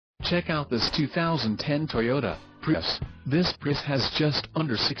Check out this 2010 Toyota Prius. This Prius has just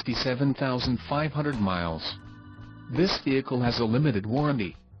under 67,500 miles. This vehicle has a limited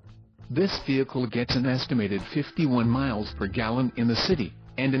warranty. This vehicle gets an estimated 51 miles per gallon in the city,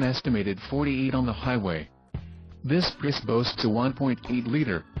 and an estimated 48 on the highway. This Prius boasts a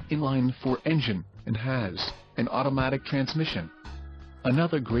 1.8-liter inline-4 engine, and has an automatic transmission.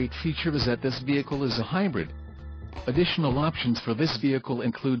 Another great feature is that this vehicle is a hybrid. Additional options for this vehicle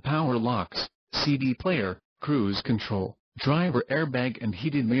include power locks, CD player, cruise control, driver airbag and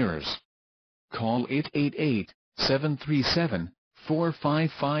heated mirrors. Call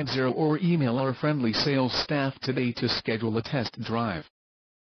 888-737-4550 or email our friendly sales staff today to schedule a test drive.